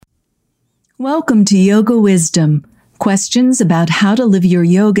Welcome to Yoga Wisdom. Questions about how to live your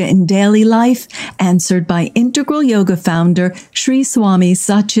yoga in daily life, answered by Integral Yoga founder Sri Swami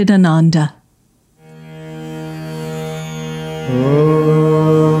Satchidananda.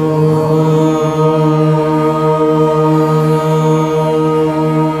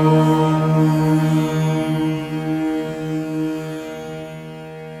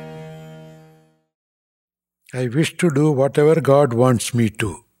 I wish to do whatever God wants me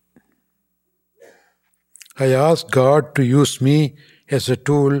to. I ask God to use me as a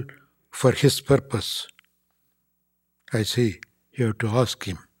tool for His purpose. I see, you have to ask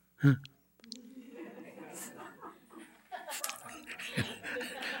Him.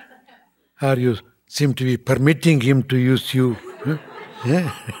 Or you seem to be permitting Him to use you.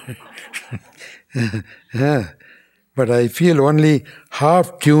 But I feel only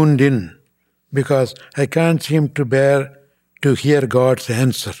half tuned in because I can't seem to bear to hear God's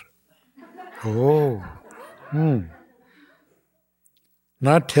answer.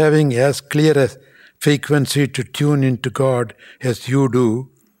 Not having as clear a frequency to tune into God as you do,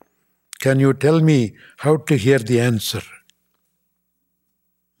 can you tell me how to hear the answer?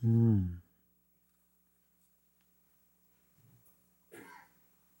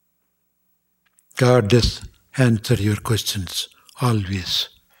 God does answer your questions, always.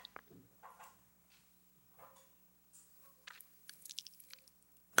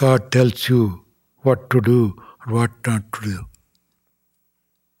 God tells you what to do or what not to do.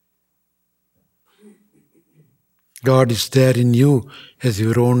 God is there in you as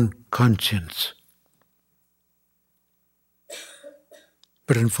your own conscience.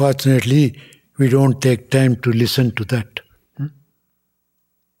 But unfortunately, we don't take time to listen to that.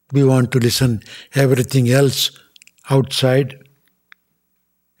 We want to listen everything else outside,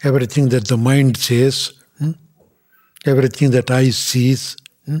 everything that the mind says, everything that eye sees.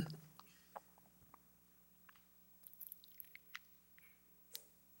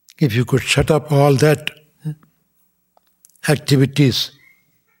 If you could shut up all that activities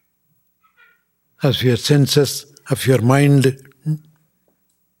of your senses, of your mind,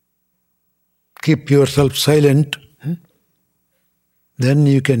 keep yourself silent, then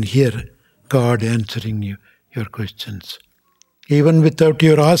you can hear God answering you, your questions. Even without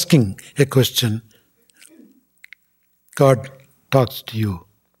your asking a question, God talks to you.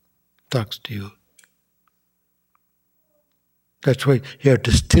 That's why you have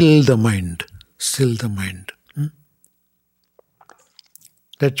to still the mind.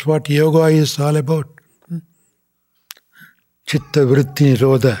 That's what yoga is all about. Chitta vritti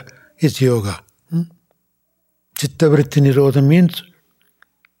nirodha is yoga. Chitta vritti nirodha means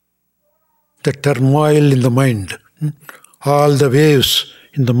the turmoil in the mind, all the waves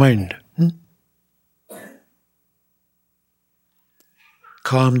in the mind.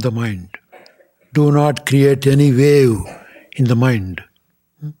 Calm the mind. Do not create any wave in the mind.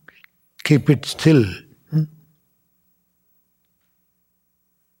 Keep it still.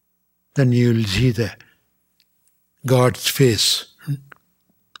 Then you will see the God's face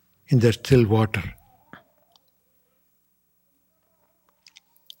in the still water.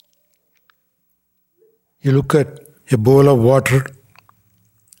 You look at a bowl of water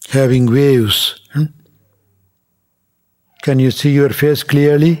having waves. Can you see your face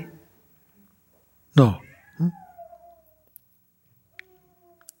clearly? No.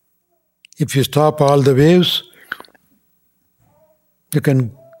 If you stop all the waves, you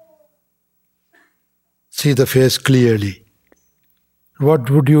can see the face clearly. What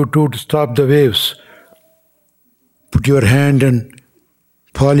would you do to stop the waves? Put your hand and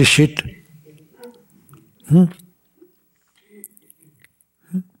polish it.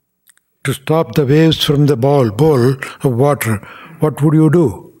 To stop the waves from the bowl of water, what would you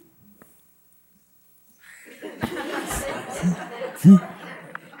do?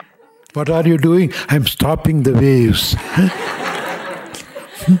 What are you doing? I'm stopping the waves.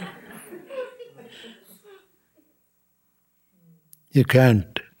 You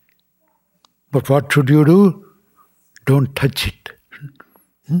can't. But what should you do? Don't touch it.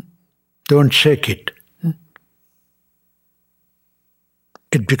 Don't shake it.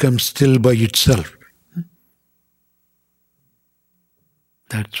 It becomes still by itself.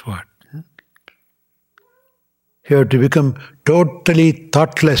 That's what. You have to become totally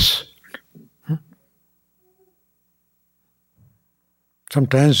thoughtless.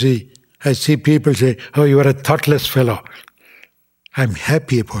 Sometimes I see people say, "Oh, you are a thoughtless fellow." I'm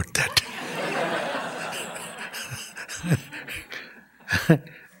happy about that.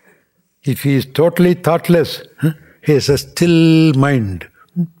 If he is totally thoughtless, he has a still mind.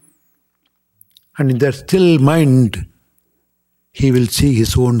 And in that still mind, he will see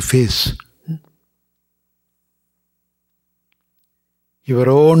his own face. Your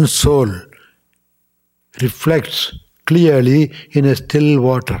own soul reflects clearly in a still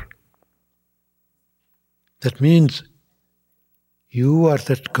water. That means you are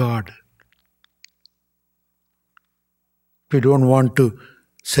that God. If you don't want to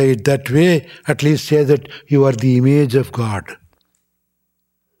say it that way, at least say that you are the image of God.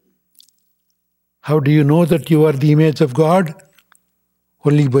 How do you know that you are the image of God?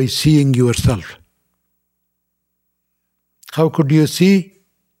 Only by seeing yourself. How could you see?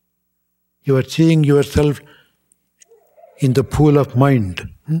 You are seeing yourself in the pool of mind.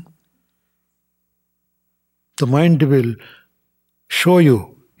 The mind will show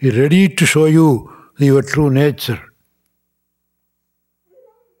you, is ready to show you your true nature.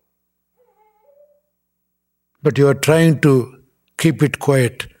 But you are trying to keep it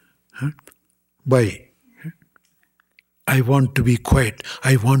quiet by, I want to be quiet,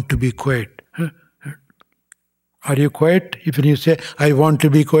 I want to be quiet. Are you quiet? If you say, I want to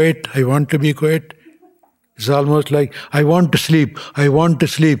be quiet, I want to be quiet, it's almost like, I want to sleep, I want to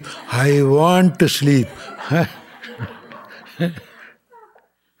sleep, I want to sleep.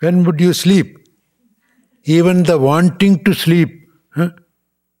 When would you sleep? Even the wanting to sleep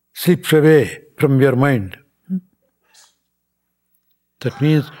slips away from your mind. That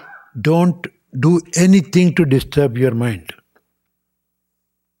means don't do anything to disturb your mind.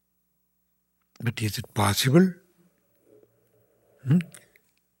 But is it possible?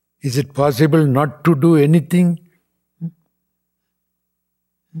 Is it possible not to do anything?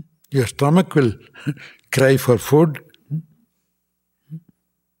 Your stomach will cry for food.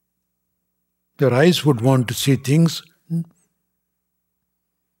 Your eyes would want to see things.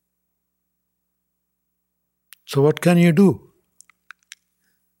 So what can you do?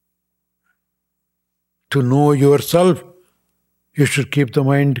 To know yourself, you should keep the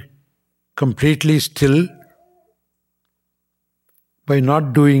mind completely still by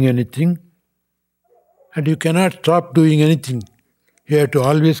not doing anything. And you cannot stop doing anything. You have to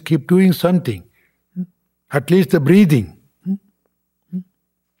always keep doing something. At least the breathing.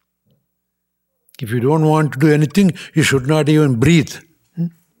 If you don't want to do anything, you should not even breathe.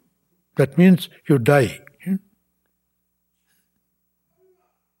 That means you die.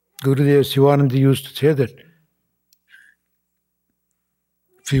 Gurudev Sivananda used to say that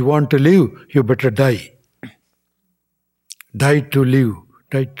if you want to live, you better die. Die to live.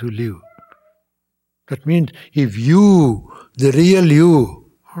 Die to live. That means if you, the real you,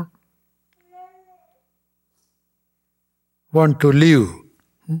 want to live,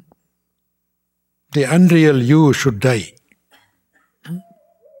 the unreal you should die.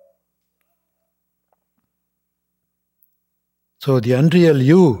 So the unreal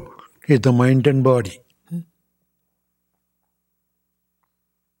you is the mind and body.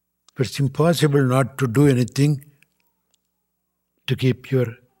 But it's impossible not to do anything to keep your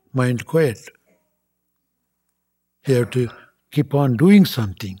mind quiet. You have to keep on doing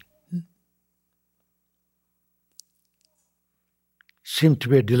something. Seems to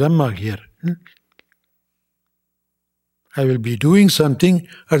be a dilemma here. I will be doing something,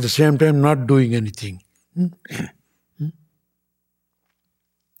 at the same time not doing anything.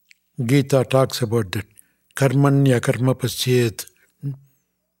 Gita talks about that. Karmanya karma pasyet.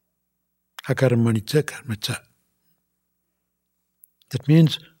 Akarmanicha karmacha. That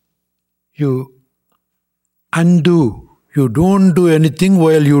means you undo. You don't do anything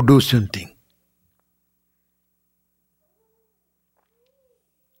while you do something.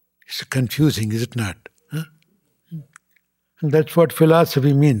 It's confusing, is it not? And that's what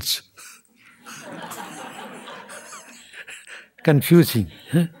philosophy means. Confusing.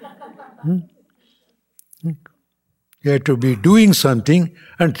 You have to be doing something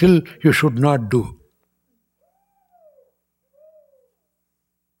until you should not do.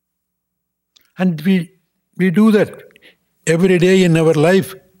 And we do that every day in our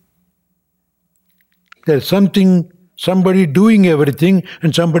life. There's somebody doing everything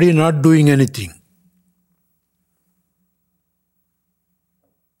and somebody not doing anything.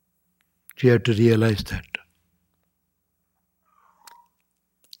 You have to realize that.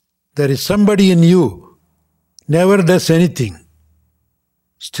 There is somebody in you, never does anything.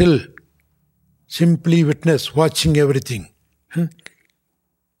 Still, simply witness, watching everything.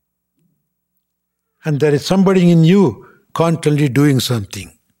 And there is somebody in you constantly doing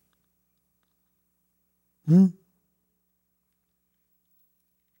something.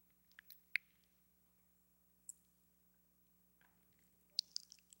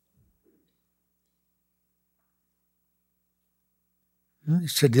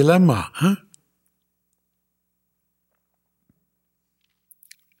 It's a dilemma,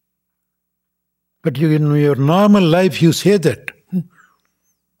 But in your normal life, you say that.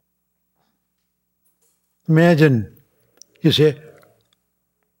 Imagine, you say,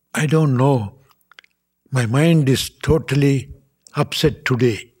 I don't know, my mind is totally upset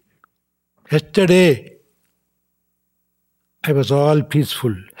today. Yesterday, I was all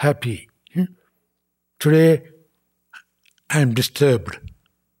peaceful, happy. Today, I am disturbed.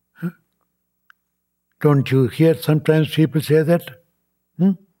 Don't you hear sometimes people say that?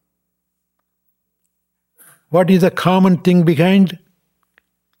 What is the common thing behind?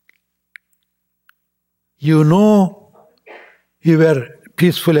 You know you were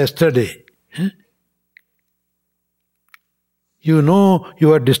peaceful yesterday. You know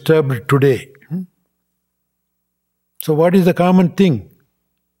you are disturbed today. So what is the common thing?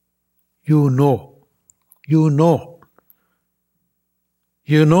 You know. You know.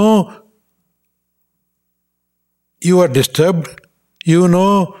 You know you are disturbed. You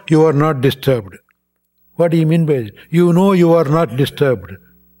know you are not disturbed. What do you mean by it? You know you are not disturbed.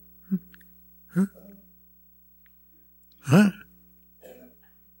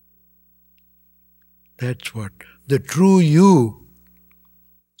 That's what. The true you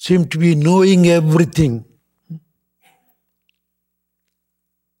seem to be knowing everything.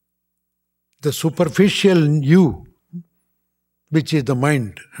 The superficial you, which is the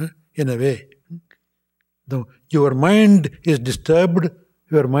mind, in a way. Your mind is disturbed,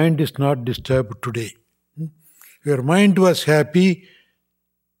 your mind is not disturbed today. Your mind was happy,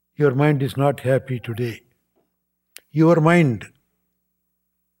 your mind is not happy today. Your mind.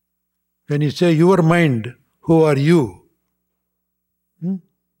 When you say your mind, who are you?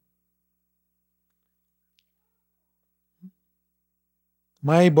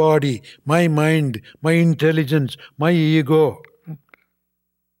 My body, my mind, my intelligence, my ego.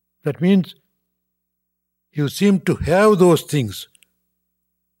 That means you seem to have those things.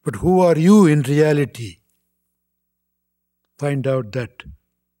 But who are you in reality? Find out that.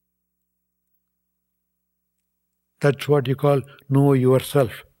 That's what you call know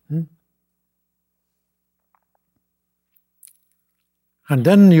yourself. And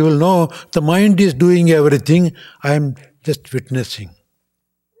then you will know the mind is doing everything, I am just witnessing.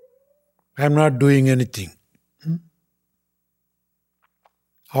 I am not doing anything.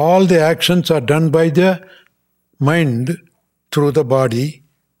 All the actions are done by the mind through the body.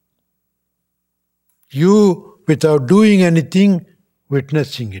 You, without doing anything,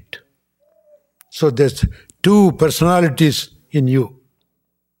 witnessing it. So there's two personalities in you.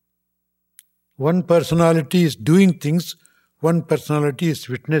 One personality is doing things, one personality is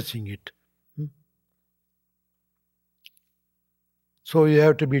witnessing it. So you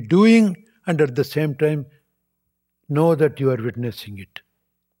have to be doing and at the same time know that you are witnessing it.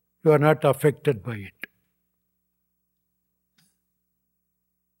 You are not affected by it.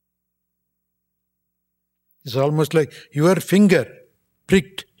 It's almost like your finger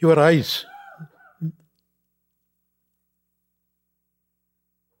pricked your eyes.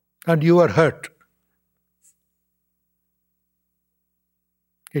 And you are hurt.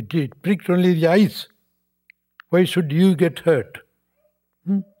 It pricked only the eyes. Why should you get hurt?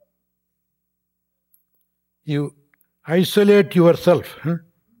 You isolate yourself.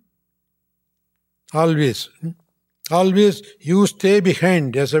 Always. Always you stay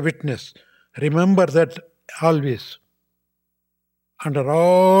behind as a witness. Remember that always. Under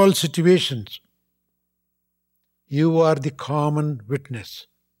all situations, you are the common witness.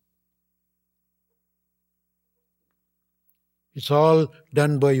 It's all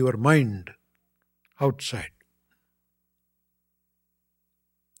done by your mind outside.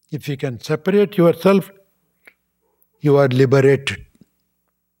 If you can separate yourself, you are liberated.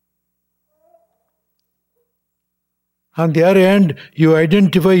 On the other hand, you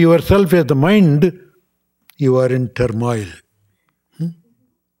identify yourself as the mind, you are in turmoil.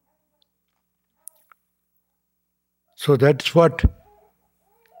 So that's what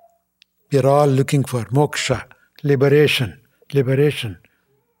we are all looking for, moksha, liberation. Liberation.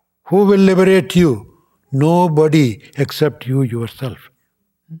 Who will liberate you? Nobody except you yourself.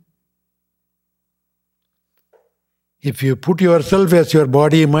 If you put yourself as your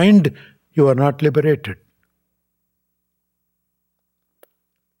body, mind, you are not liberated.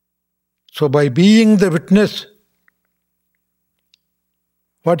 So by being the witness,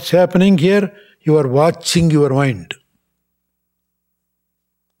 what's happening here? You are watching your mind.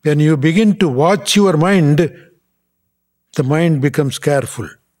 When you begin to watch your mind, the mind becomes careful.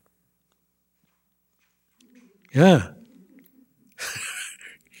 Yeah.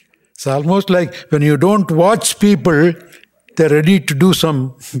 It's almost like when you don't watch people, they're ready to do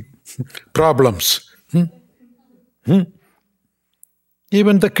some problems.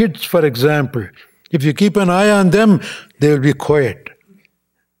 Even the kids, for example, if you keep an eye on them, they will be quiet.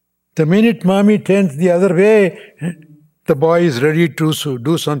 The minute mommy turns the other way, the boy is ready to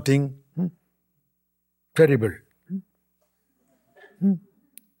do something terrible.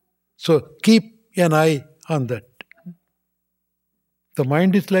 So keep an eye on that. The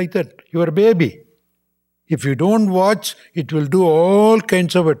mind is like that. Your baby. If you don't watch, it will do all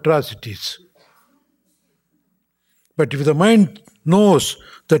kinds of atrocities. But if the mind knows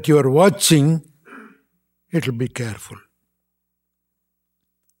that you are watching, it will be careful.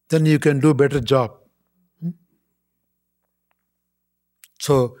 Then you can do better job.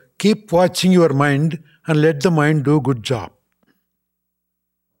 So keep watching your mind and let the mind do good job.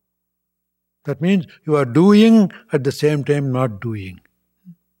 That means you are doing at the same time not doing.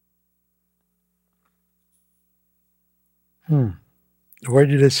 Why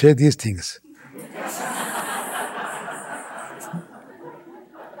did I say these things?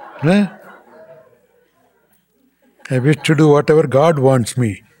 I wish to do whatever God wants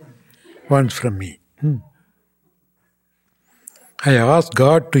from me. I ask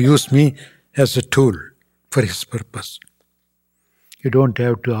God to use me as a tool for His purpose. You don't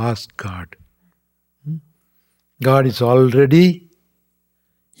have to ask God. God is already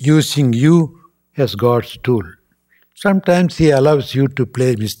using you as God's tool. Sometimes He allows you to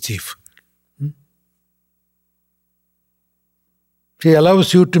play mischief. He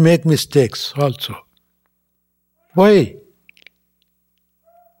allows you to make mistakes also. Why?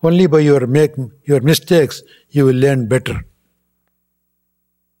 Only by your mistakes you will learn better.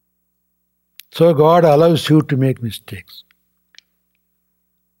 So God allows you to make mistakes.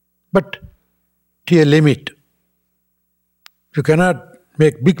 But to a limit. You cannot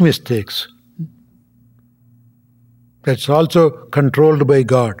make big mistakes. That's also controlled by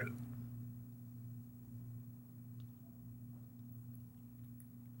God.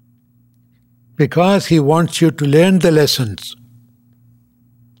 Because He wants you to learn the lessons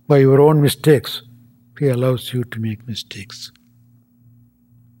by your own mistakes, He allows you to make mistakes.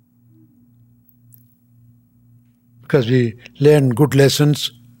 Because we learn good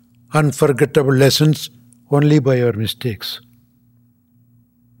lessons, unforgettable lessons, only by our mistakes.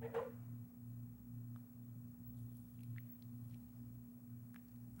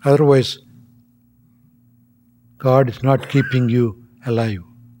 Otherwise, God is not keeping you alive.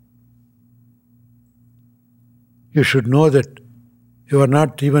 You should know that you are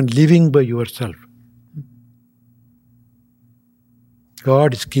not even living by yourself.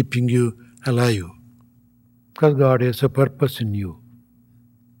 God is keeping you alive because God has a purpose in you.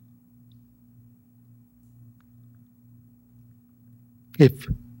 If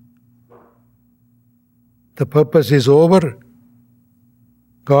the purpose is over,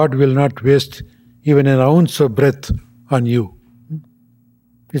 God will not waste even an ounce of breath on you.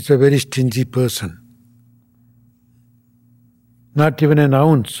 It's a very stingy person. Not even an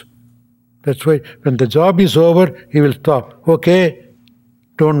ounce. That's why when the job is over, He will stop. Okay,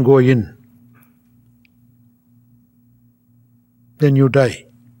 don't go in. Then you die.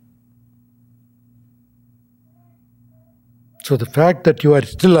 So the fact that you are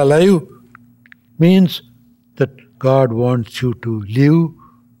still alive means that God wants you to live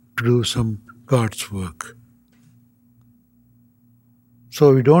to do some God's work.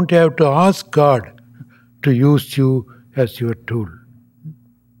 So we don't have to ask God to use you as your tool.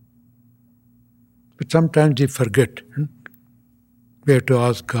 But sometimes we forget. We have to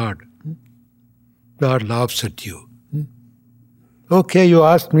ask God. God laughs at you. Okay, you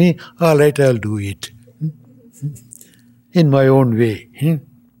asked me, all right, I'll do it. In my own way.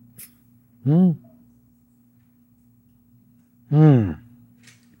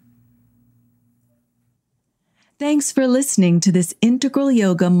 Thanks for listening to this Integral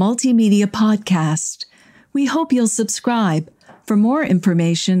Yoga Multimedia Podcast. We hope you'll subscribe. For more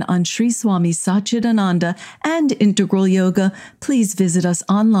information on Sri Swami Satchidananda and Integral Yoga, please visit us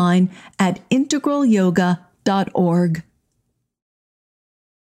online at integralyoga.org.